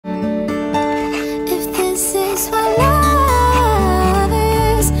that's what love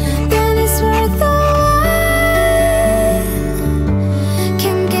is, then it's worth the while.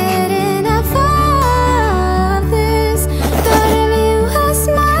 Can't get enough of this, thought of you a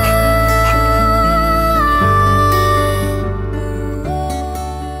smile.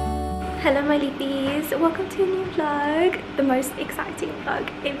 Hello my liefies, welcome to a new vlog, the most exciting vlog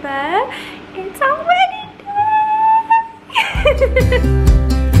ever. It's our wedding day!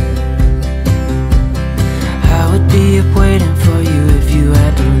 I would be up waiting for you if you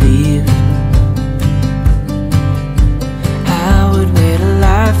had to leave. I would wait a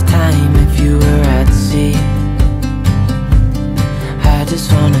lifetime if you were at sea. I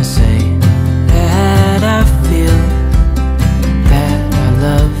just wanna say that I feel that our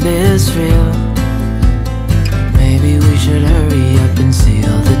love is real. Maybe we should hurry up and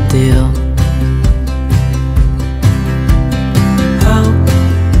seal the deal.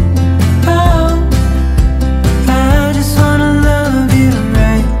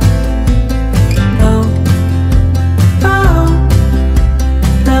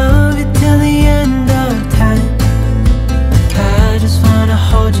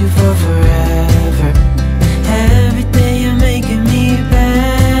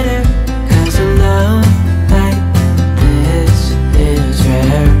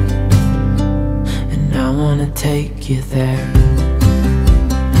 Take you there.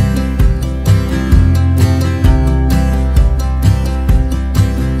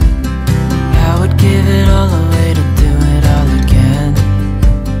 I would give it all away to do it all again.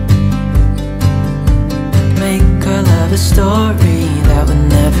 Make our love a story that would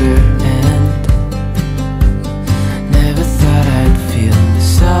never end. Never thought I'd feel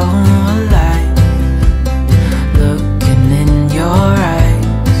so alive, looking in your eyes.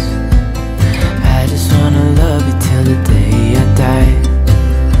 Love you till the day I die.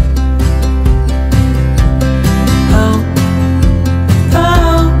 Oh,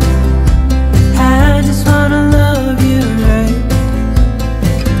 oh, I just wanna love you right.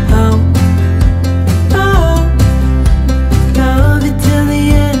 Oh, oh, love you till the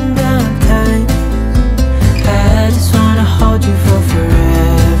end of time. I just wanna hold you for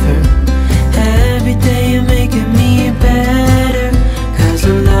forever. Every day you're making me better, 'cause I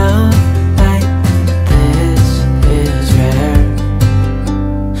love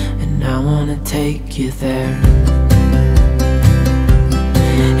take you there.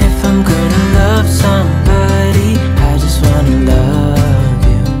 If I'm gonna love somebody, I just wanna love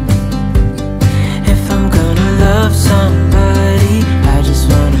you. If I'm gonna love somebody, I just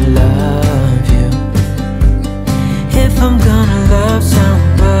wanna love you. If I'm gonna love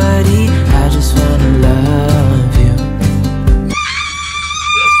somebody, I just wanna love you.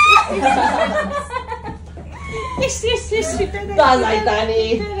 Yes, we did it. I like Danny.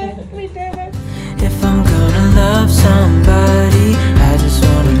 We did it. If I'm gonna love somebody, I just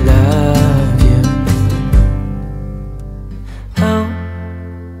wanna love you. Oh,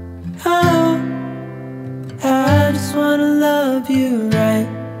 oh, I just wanna love you right.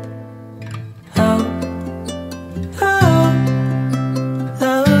 Oh, oh,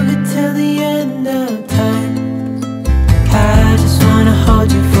 love you till the end of time. I just wanna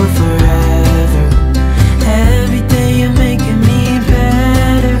hold you for forever. Every day you're making me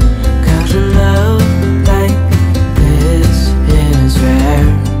better, 'cause your love like this is rare,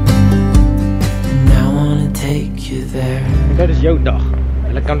 and I wanna take you there. Dat is jouw dag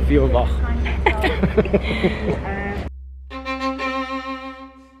en dat kan 4 uur wachten.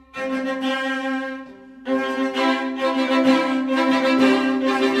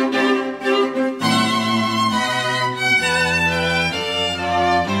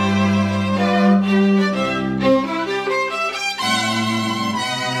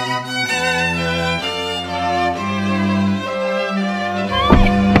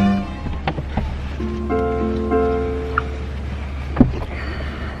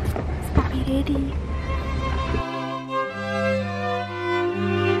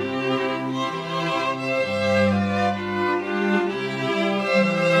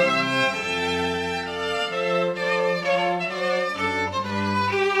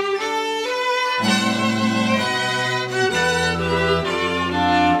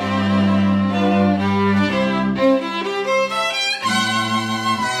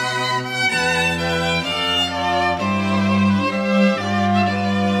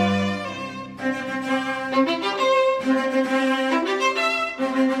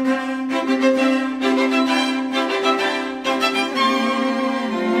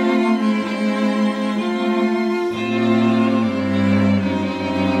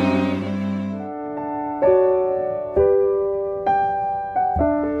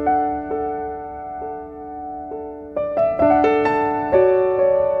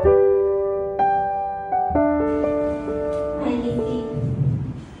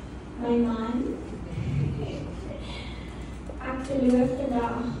 beloof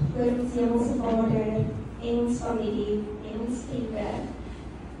vandag voor ons Hemelse Vader en ons familie en ons vriende,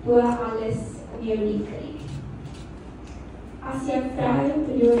 bo alles om jou lief te hê. As jou vrou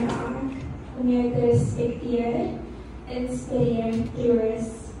beloof ek om jou te respekteer, inspireer, troos,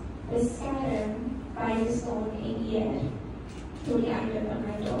 beskerm, bystaan en eer tot die einde van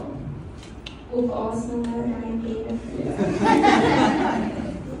my dag. Of asem nou rein en vloer.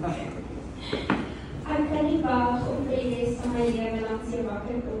 Ek kan nie wag om vir die res van my lewe langs jou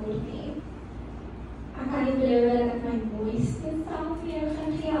wakker te word nie. Ek kan nie beloof dat ek my mooiste self vir jou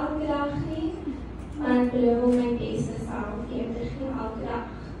gaan gee elke dag nie, maar ek beloof om my beste self vir jou te gee elke dag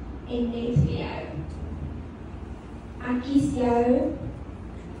en net vir jou. Ek kies jou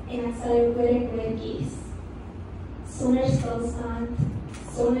en ek sal jou oor en oor kies. Sonder stilstand,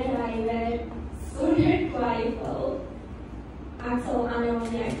 sonder huiwer, sonder twyfel. Ek sal aanhou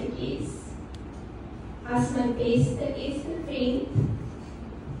om jou te kies. As my beste vriend,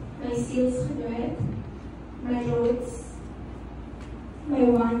 my sielsgenoot, my rots, my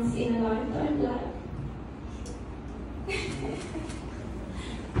once in a lifetime love.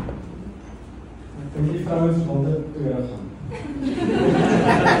 Ek dink die vrouens wil dit gaan.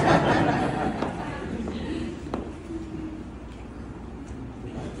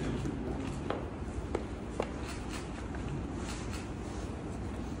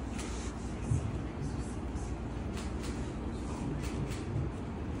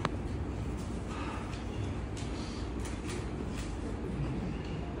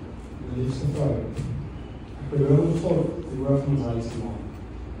 Liefste vrou, ek beloof om God die hoof van ons huis te maak.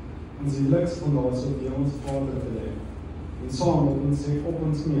 Ons huweliks van daar so vir ons Vader te lê, en saam op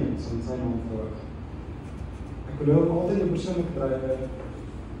ons knieë in sy naam verhoog. Ek beloof om altyd 'n persoonlike drywer, 'n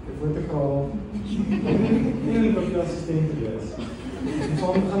fotograaf, en 'n assistent te wees. En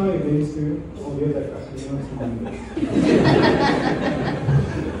saam gaan na events toe, al weet ek gaan nie ons man doen.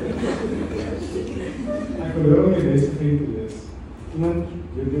 Ek beloof om die beste vriend te wees. Iemand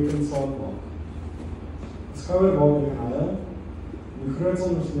jy kan saak maak. Skouer waar jy kan hulle, die grootste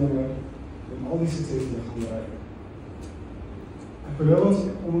ondersteuner en al die sukses jy gaan bereik. Ek beloof ons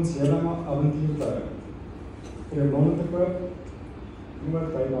om ons hele avontuur te hou. Vir jou blonde te koop, en ook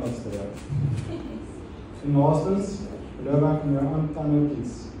tyd na ons te hou. En laastens, beloof ek om jou aan te hou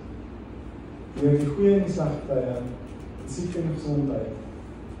kies. Deur die goeie en die slegte tye, siekte en gesondheid,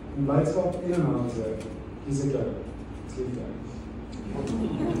 en blydskap en in hartseer, kies ek jou. Lief jou.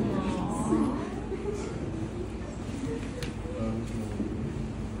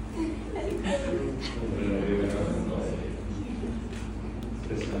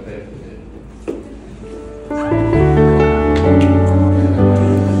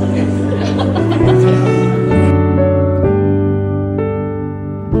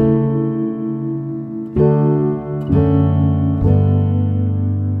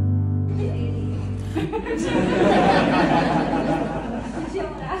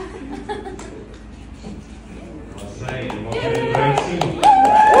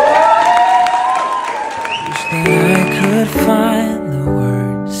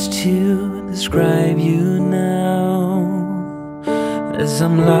 Describe you now as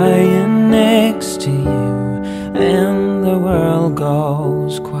I'm lying next to you and the world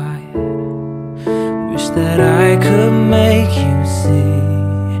goes quiet. Wish that I could make you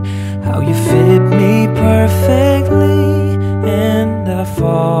see how you fit me perfectly, and I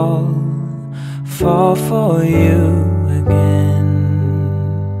fall for you again.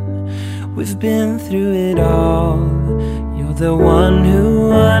 We've been through it all. You're the one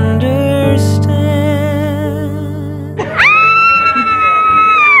who understands.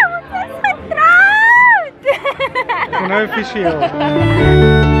 Nou officieel.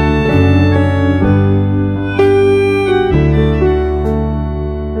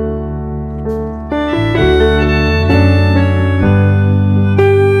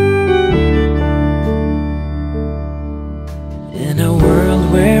 In a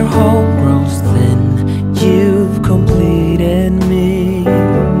world where hope grows thin, you've completed me,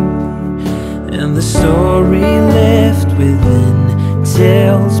 and the story left within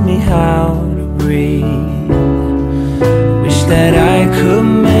tells me how to breathe. Wish that I could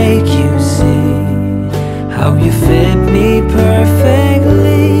make you see how you fit me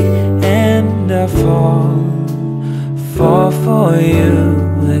perfectly, and I fall for you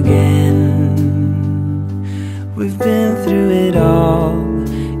again. We've been through it all.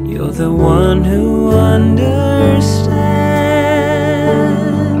 You're the one who understands.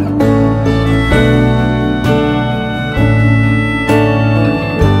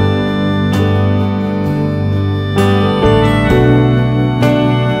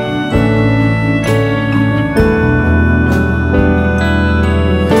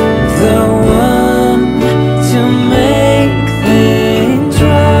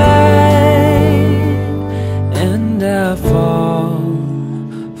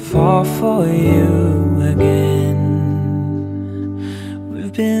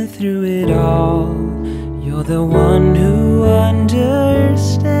 We've been through it all. You're the one who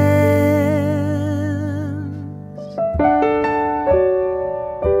understands.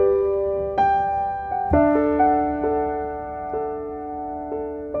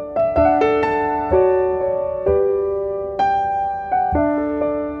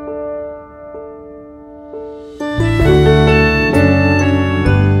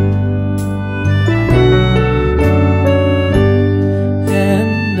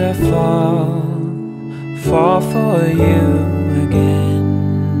 Fall for you again.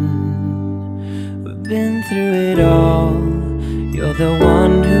 We've been through it all. You're the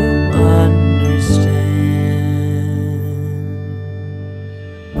one who understands.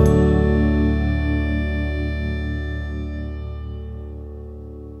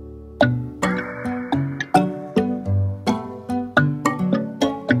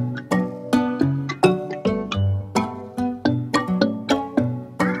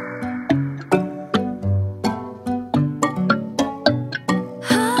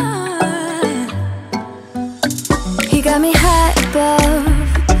 He got me high above,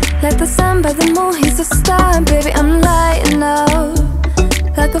 like the sun by the moon, he's a star. Baby, I'm lighting up,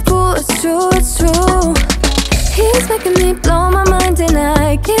 like a fool, it's true, it's true. He's making me blow my mind and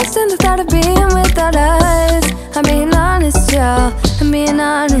I can't stand the thought of being without us. I'm being honest, y'all, I'm being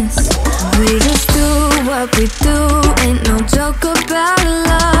honest. We just do what we do, ain't no joke about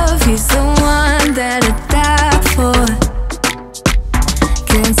love. He's the one that I die for.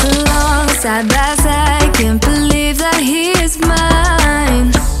 Can't so long, side by side, can't believe that he is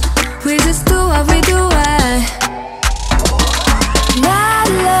mine. We just do what we do, my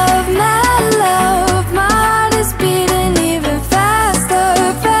love, my heart is beating even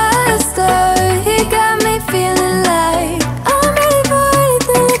faster, faster. He got me feeling like I'm ready for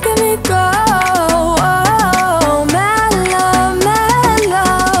anything, look at me go. Oh, my love, my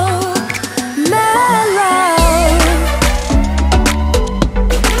love, my love.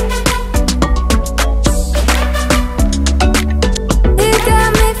 He got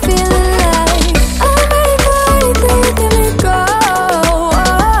me feeling like I'm ready for anything, look at me go.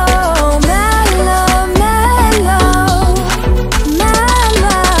 Oh, my love, my love, my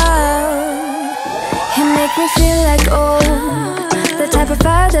love. He make me feel like the type of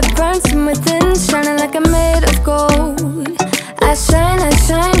fire that burns from within, shining like I'm made of gold. I shine,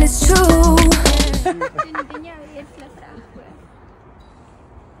 it's true.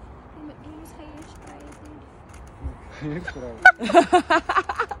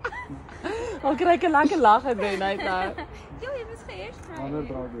 Al kry ek 'n lekker lag uit my net nou. Ja, jy moes geëers kry. Ander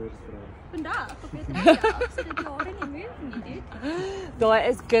draag weerstraal. Vandag op die trein, ja, so dit jare nie meer nie, dude. Daai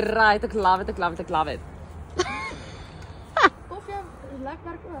is great. Ek love it, ek love it, ek love it. Of jy lekker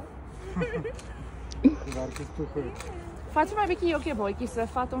werk ook. Die werk is te goed. Vat vir my 'n bietjie jokkie bootjie, so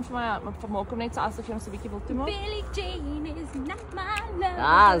vat hom vir my, maak hom net so asof jy hom so 'n bietjie wil toemaak. Billie Jean is not my love.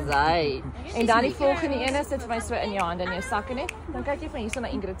 Ah, sy. En dan die volgende ene sit vir my so in jou hande in jou sakke net. Dan kyk jy van hierso na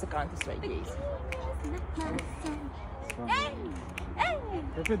Ingrid se kant so yes.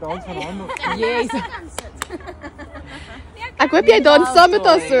 Ek het dans van hand nog. Yes. Ek hoop jy dans saam met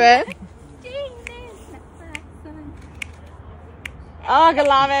ons so, hè? Oh, I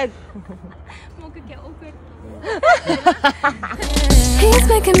love it. Maak ek jou awkward. He's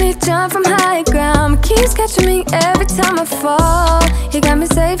making me jump from high ground, keeps catching me every time I fall. He got me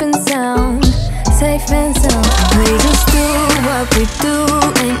safe and sound, safe and sound. We just do what we do,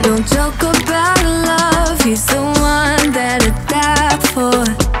 ain't no joke about love. He's the one that I die for.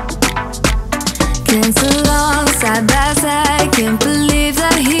 Can't so long, side by side, can't believe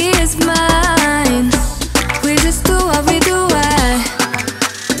that he is mine. We just do what we do, my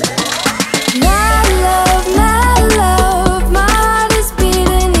love, my heart is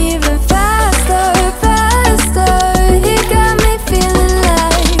beating even faster, faster. He got me feeling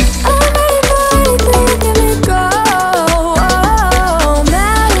like I'm ready for anything, look at me go. Oh,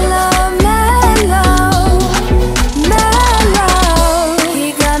 my love, my love, my love. He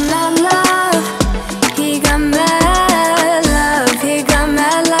got my love, he got my love, he got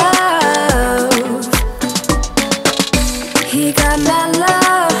my love. He got my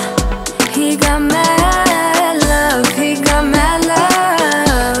love, he got my love, he got my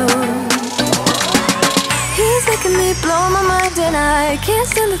love. He's making me blow my mind and I can't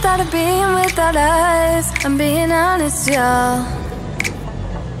stand the thought of being without us. I'm being honest, y'all.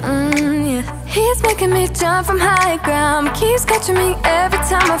 Yeah. He's making me jump from high ground, keeps catching me every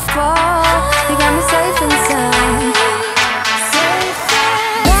time I fall. He got me safe and sound.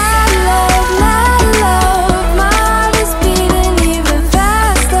 My love, my heart is beating even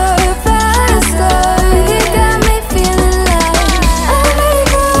faster, faster. He got me feeling like I'm ready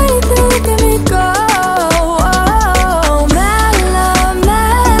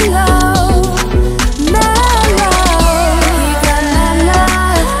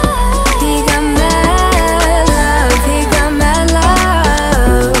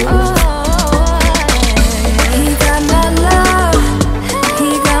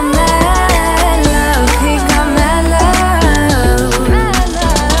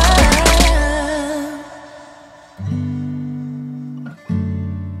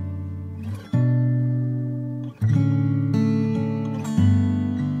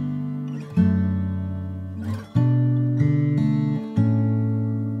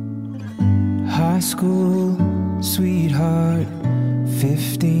school sweetheart,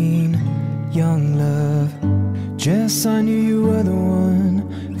 15, young love. Jess, I knew you were the one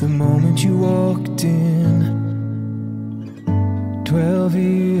the moment you walked in. 12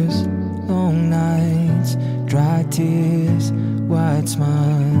 years, long nights, dry tears, wide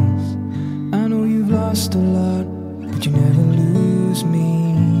smiles. I know you've lost a lot, but you never lose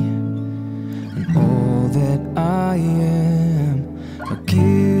me. And all that I am, I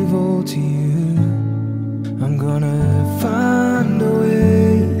give all to you. I'm gonna find a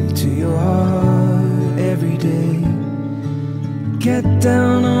way to your heart every day. Get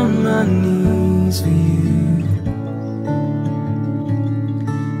down on my knees for you.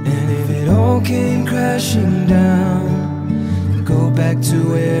 And if it all came crashing down, go back to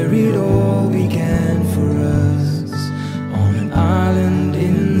where it all began for us, on an island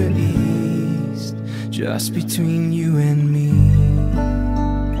in the east, just between you and me.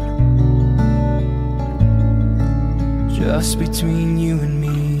 Just between you and me.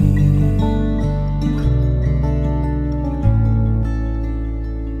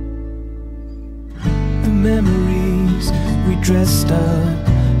 The memories we dressed up,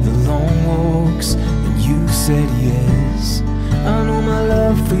 the long walks, and you said yes. I know my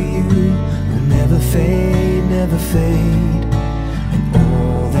love for you will never fade, never fade. And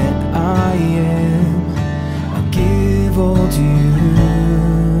all that I am, I give all to you.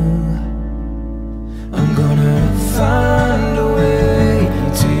 I'm gonna find a way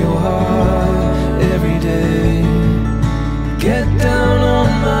to your heart every day. Get down on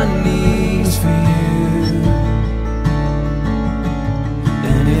my knees for you.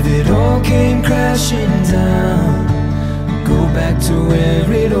 And if it all came crashing down, go back to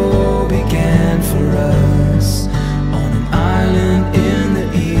where it all began for us, on an island in the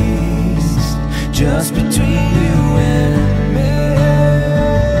east, just between you and me.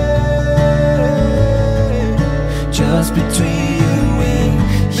 Just between you and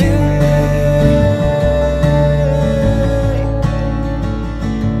you and me.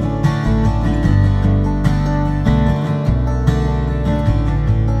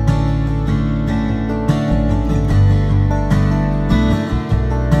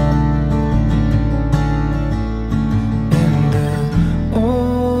 And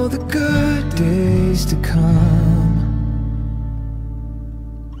all the good days to come,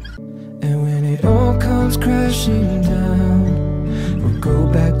 and when it all comes crashing down, we'll go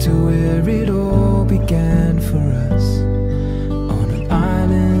back to where it all began for us, on an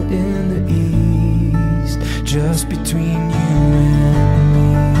island in the east, just between you and me.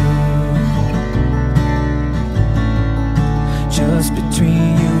 Just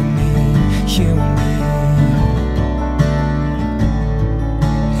between you and me, you and me.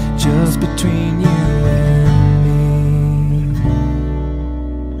 Just between you and me.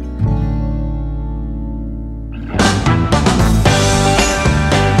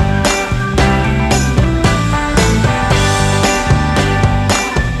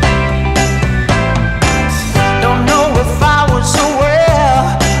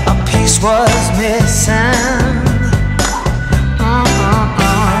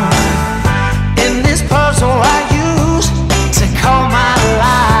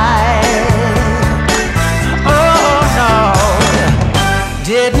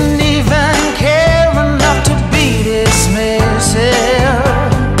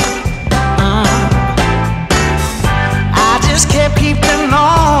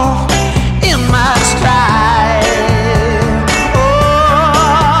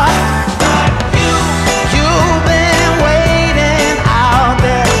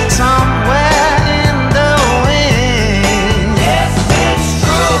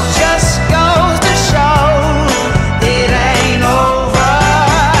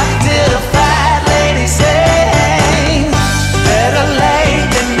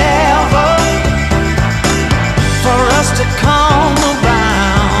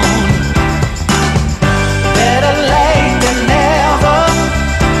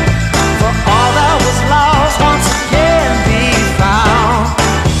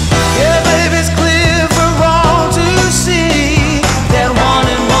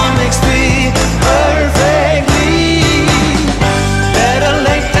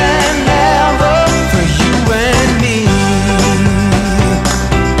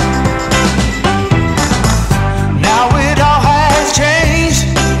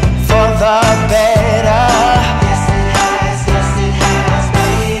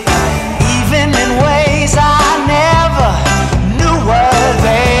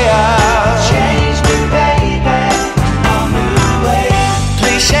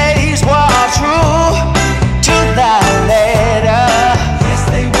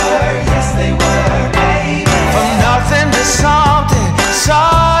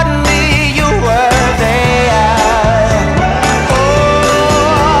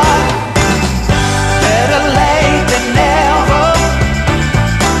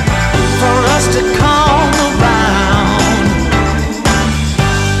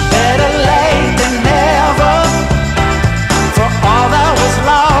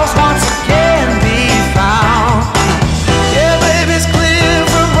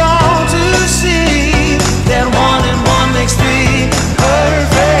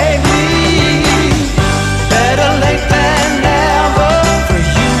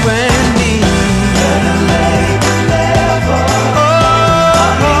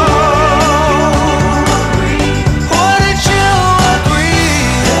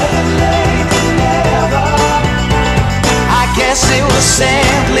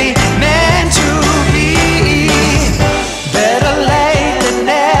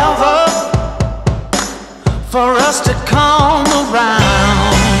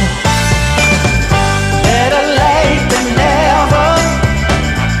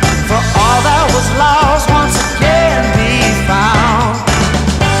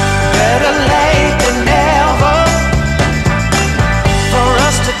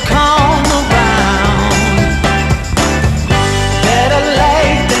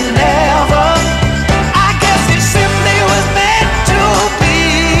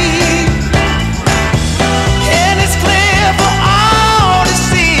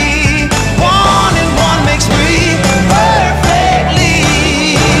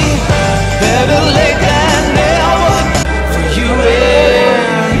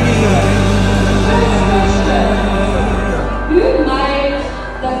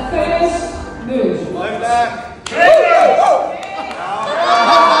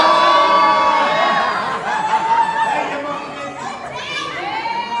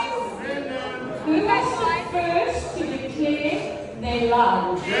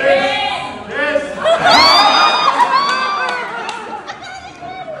 love?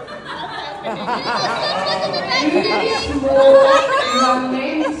 Who is more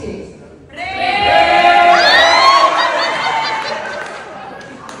romantic?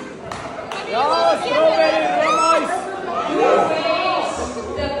 Who wears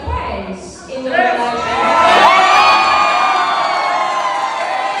the pants in the relationship?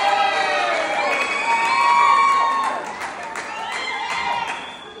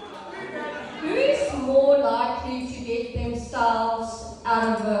 Who is more likely to get themselves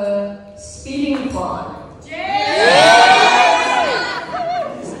out of a speeding fine?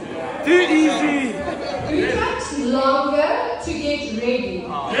 Too easy. Who takes longer to get ready?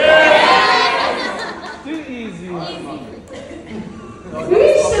 Too easy. Who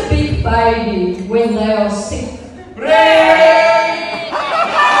is the big baby when they are sick?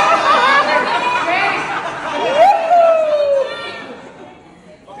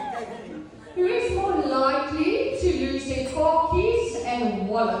 Who is more likely to lose their car keys and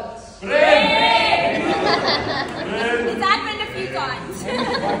wallet? It's happened a few times.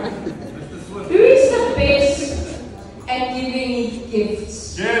 Who is the best at giving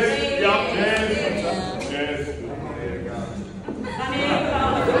gifts?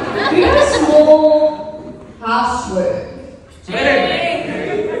 Who has more housework?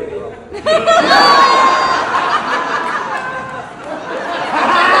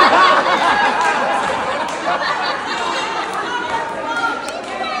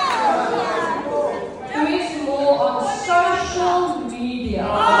 Who is more on social media?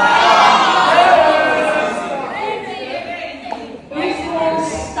 Who is more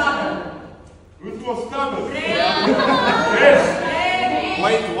stubborn?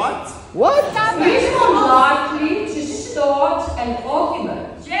 Wait, what? What? Who is more likely to start an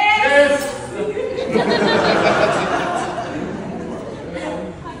argument?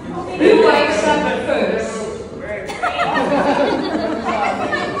 Who wakes up first?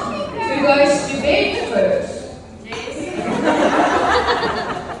 Who goes to bed first?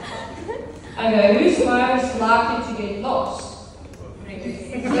 Okay, who's most likely to get lost?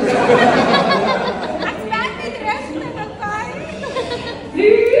 Who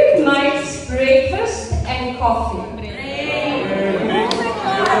makes breakfast and coffee?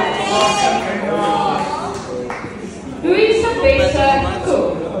 Who is a better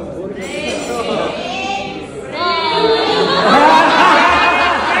cook?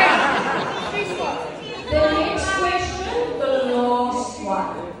 The next question, the last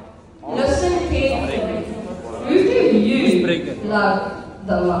one. Listen carefully. Who do you love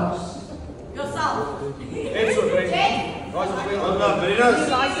the most?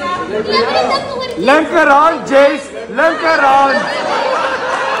 Link around, Jace. Link around.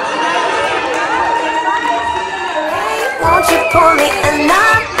 Won't you pour me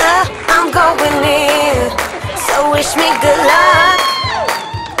another? I'm going in, so wish me good luck.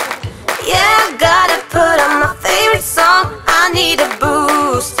 Yeah, I gotta put on my favorite song. I need a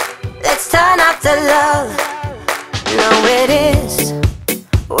boost. Let's turn up the love. No, it is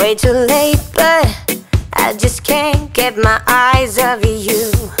way too late, but I just can't get my eyes off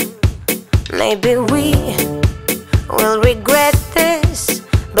you. Maybe we will regret this,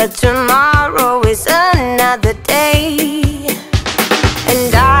 but tomorrow is another day.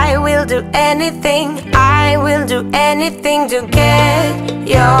 And I will do anything to get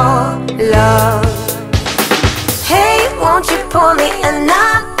your love. Hey, won't you pour me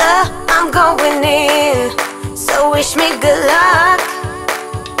another? I'm going in, so wish me good luck.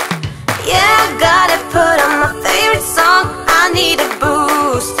 Yeah, I gotta put on my favorite song. I need a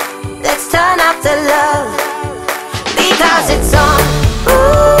boost. Let's turn up the love, because it's on.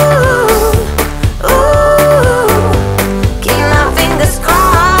 Ooh, ooh, keep my fingers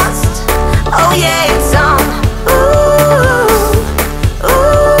crossed. Oh yeah, it's on. Ooh,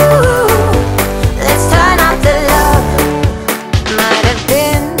 ooh, let's turn up the love. Might have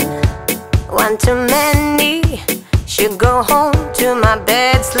been one too many. Should go home to my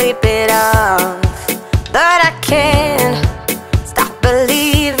bed, sleep it off. But I can't stop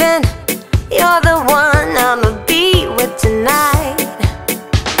believing you're the one I'ma be with tonight.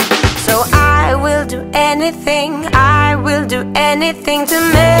 So I will do anything to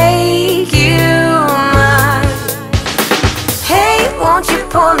make you mine. Hey, won't you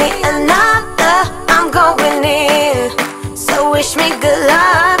pour me another? I'm going in, so wish me good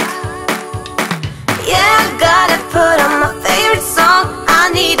luck. Yeah, I gotta put on my favorite song. I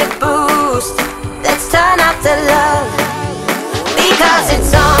need a boost. Let's turn up the love, because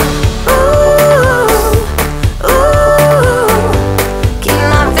it's on. Ooh, ooh, keep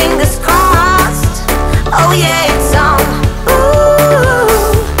my fingers crossed. Oh yeah, it's on. Ooh,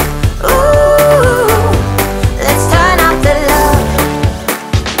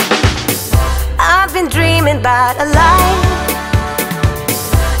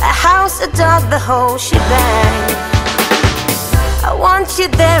 want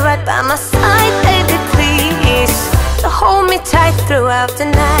you there right by my side, baby, please. So hold me tight throughout the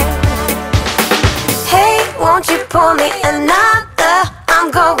night. Hey, won't you pour me another? I'm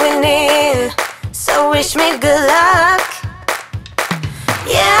going in, so wish me good luck.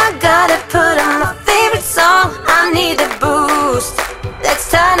 Yeah, I gotta put on my favorite song. I need a boost. Let's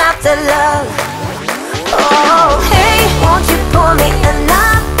turn up the love. Oh, hey, won't you pour me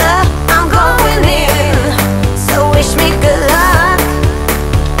another? I'm going in, so wish me good luck.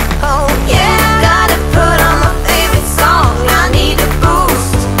 Oh, yeah, I gotta put on my favorite song. I need a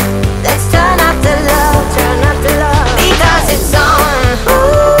boost. Let's turn up the love, turn up the love. Because it's on.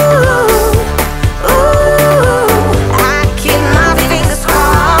 Ooh, ooh, I keep my fingers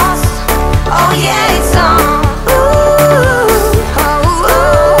crossed. Oh, yeah, it's on. Ooh, oh,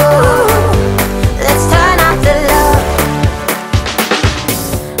 ooh. Let's turn up the love.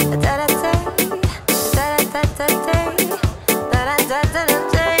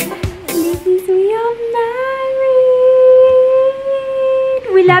 Liefies, we are married.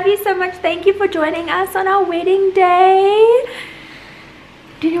 We love you so much. Thank you for joining us on our wedding day.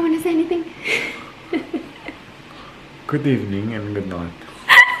 Do you want to say anything? Good evening and good night.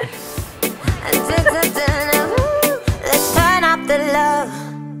 Let's turn up the love.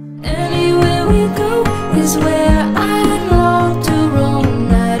 Anywhere we go is where I long to roam.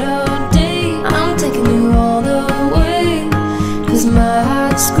 Night or day, I'm taking you all the way. 'Cause my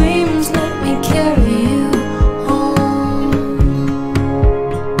heart screams, let me carry you home.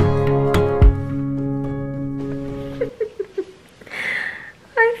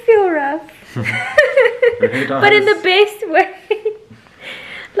 I feel rough. But in the best way.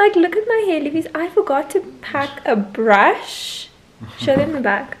 Like, look at my hair, Liefies. I forgot to pack a brush. Show them the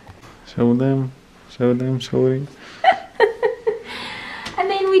back. Show them, sorry. And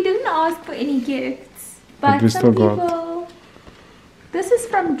then we didn't ask for any gifts. But we some still got. people... This is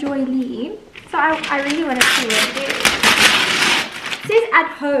from Joy Lee. So I really want to see what it is. It says at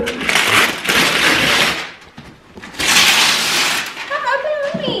home. Come open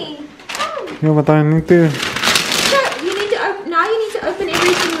with me. Come. Yeah, but I need to. So you need to open. Now you need to open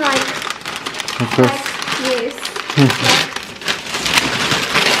everything like this. yes.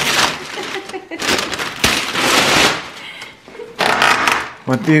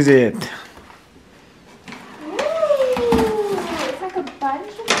 What is it? Ooh, it's like a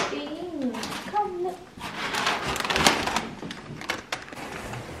bunch of things. Come look.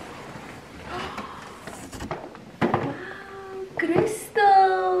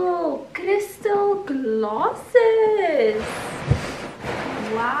 Wow, crystal glasses.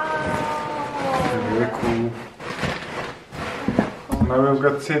 Wow. Very cool. Now we've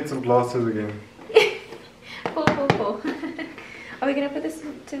got sets of glasses again. Cool. Are we gonna put this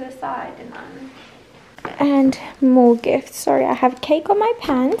to the side and more gifts? Sorry, I have cake on my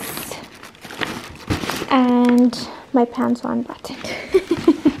pants and my pants are unbuttoned.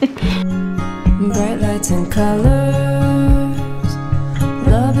 Bright lights and colors.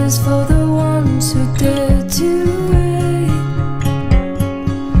 Love is for the ones who dare to wait.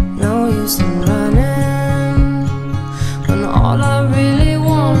 No use in running when all I really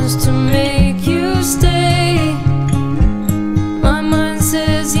want is to make you stay. My mind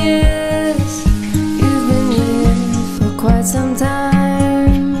says yes. You've been here for quite some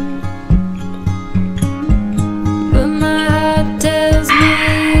time, but my heart tells me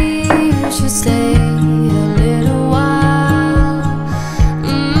you should stay a little while.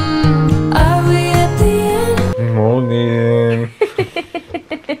 Are we at the end? Morning.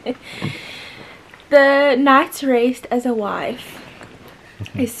 The night's rest as a wife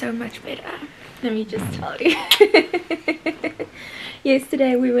is so much better. Let me just tell you.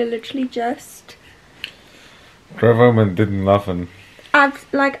 Yesterday we were literally just Drove home and did nothing.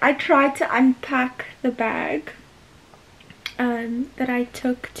 I tried to unpack the bag that I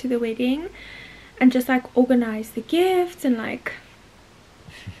took to the wedding and just like organize the gifts and like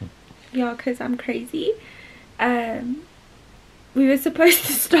yeah, because I'm crazy. We were supposed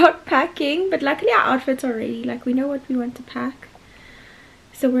to start packing, but luckily our outfits are ready. Like, we know what we want to pack.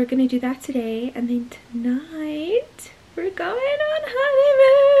 So we're going to do that today. And then tonight, we're going on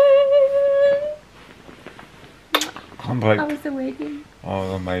honeymoon. Can't wait. How was the wedding?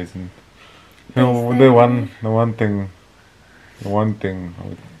 Oh, amazing. You know, the one thing I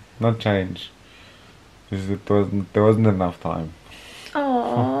would not change is there wasn't enough time.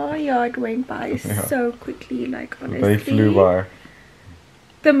 Oh, yeah, it went by so quickly, like, honestly. They flew by.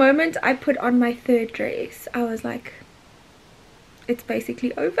 The moment I put on my third dress, I was like, it's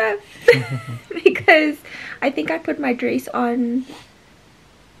basically over. Because I think I put my dress on,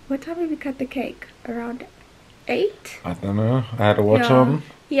 what time did we cut the cake? Around 8. I don't know. I had to watch Yeah. on.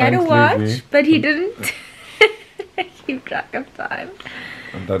 He had to Thanks, watch, Lizzie. but he didn't keep track of time.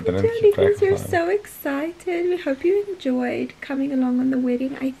 And I didn't Yeah, keep track because of we're time. so excited. We hope you enjoyed coming along on the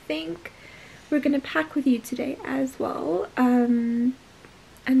wedding. I think we're going to pack with you today as well. And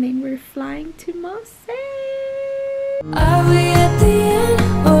then we're flying to Marseille. Are we at the end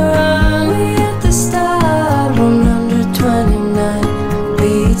or are we at the start? 129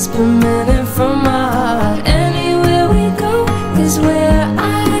 beats per minute from my heart. Anywhere we go is where I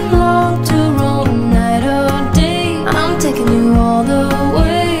long to roam. Night or day, I'm taking you all the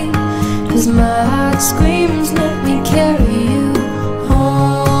way. 'Cause my heart screams, let me carry you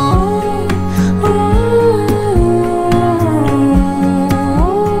home.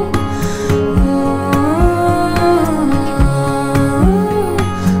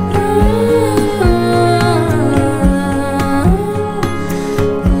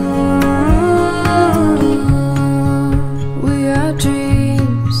 We are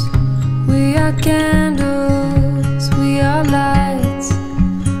dreams, we are candles, we are lights,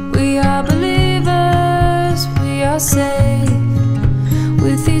 we are believers, we are safe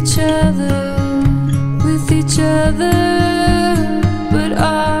with each other, with each other. But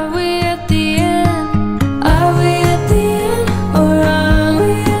are we at the end? Are we at the end or are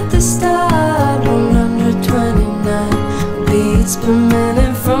we at the start? 129 beats per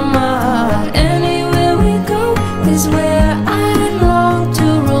minute from my heart. Anywhere we go is where I long to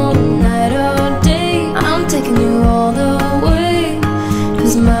roam. Night or day, I'm taking you all the way.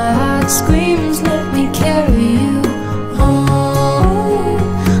 'Cause my heart screams, let me carry you home.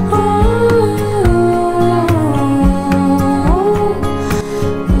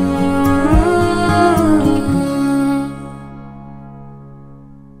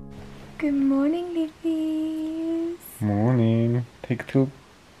 Good morning, liefies. Morning. Take 2.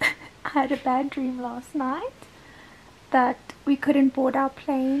 I had a bad dream last night that we couldn't board our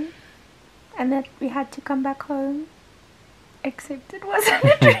plane and that we had to come back home. Except it wasn't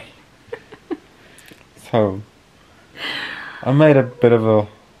a dream. So, I made a bit of a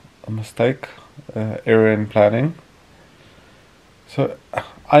mistake, error in planning. So,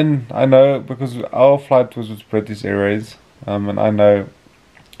 I know because our flight was with British Airways, and I know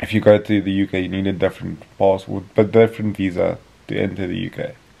if you go to the UK you need a different passport, but different visa to enter the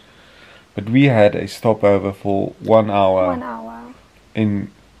UK. But we had a stopover for 1 hour 1 hour. in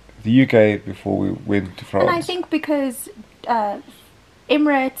the UK before we went to France. And I think because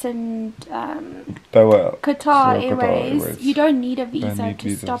Emirates and They were Qatar so Airways, you don't need a visa need to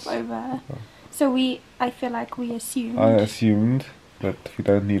visas. stop over. So I feel like we assumed. I assumed that we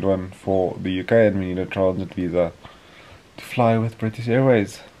don't need one for the UK and we need a transit visa to fly with British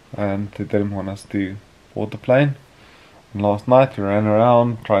Airways, and they didn't want us to board the plane. And last night we ran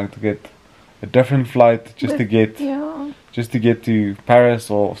around trying to get a different flight just to get to Paris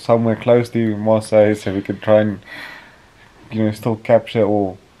or somewhere close to Marseille, so we could try and still capture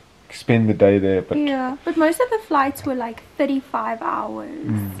or spend the day there. But but most of the flights were like 35 hours.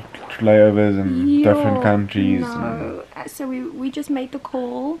 layovers in different countries. No. So we just made the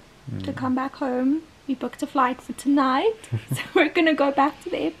call to come back home. We booked a flight for tonight. So we're going to go back to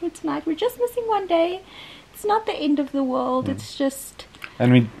the airport tonight. We're just missing one day. It's not the end of the world. It's just...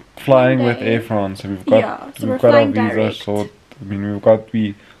 And we're flying with day. Air France. So we've got, so we're got our flying visa direct. sort. I mean, we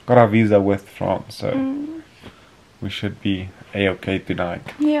got our visa with France, so we should be a-okay tonight.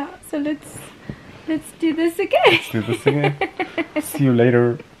 Yeah, so let's do this again. Let's do this again. See you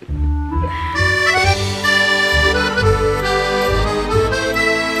later.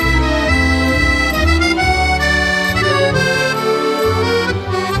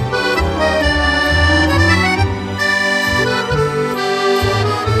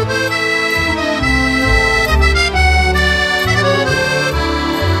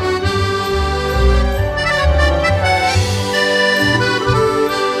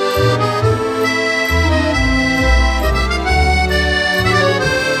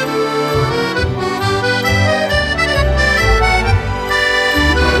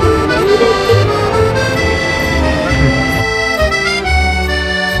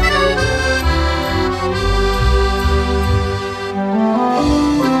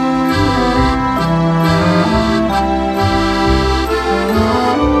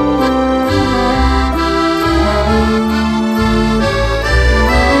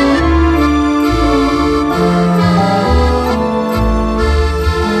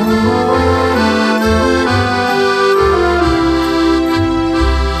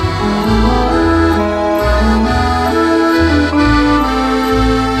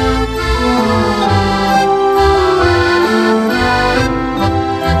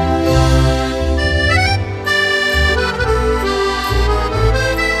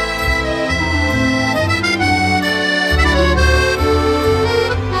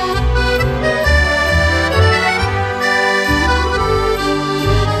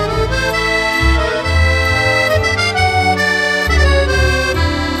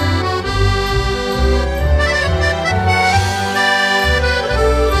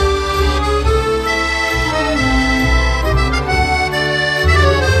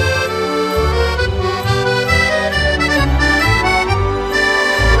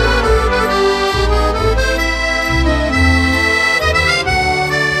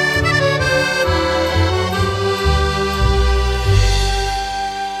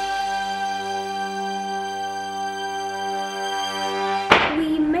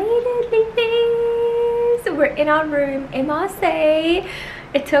 we're in our room in Marseille.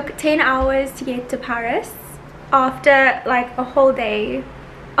 It took 10 hours to get to Paris after like a whole day.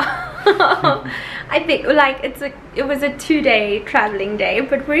 I think like it was a 2-day traveling day,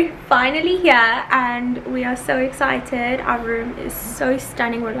 but we're finally here and we are so excited. Our room is so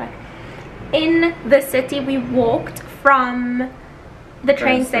stunning. We're like in the city. We walked from the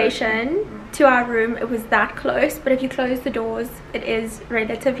train station to our room. It was that close, but if you close the doors it is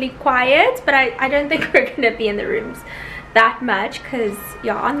relatively quiet, but I don't think we're gonna be in the rooms that much because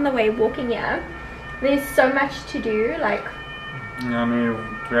you're on the way walking here. There's so much to do, like I mean,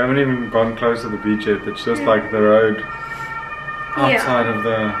 we haven't even gone close to the beach yet. It's just like the road outside of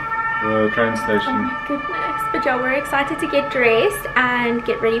the train station. Oh my goodness. But yeah, we're excited to get dressed and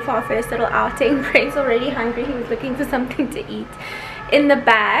get ready for our first little outing. Brent's already hungry. He was looking for something to eat in the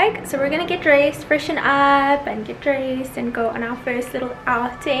bag. So we're gonna get dressed, freshen up and get dressed and go on our first little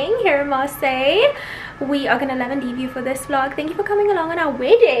outing here in Marseille. We are gonna love and leave you for this vlog. Thank you for coming along on our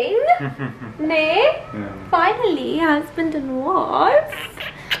wedding. Yeah. Finally, husband and wife.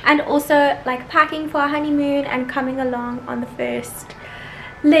 And also like packing for our honeymoon and coming along on the first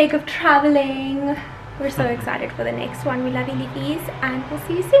leg of traveling. We're so excited for the next one. We love you, liefies, and we'll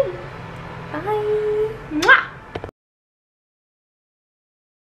see you soon. Bye. Mwah!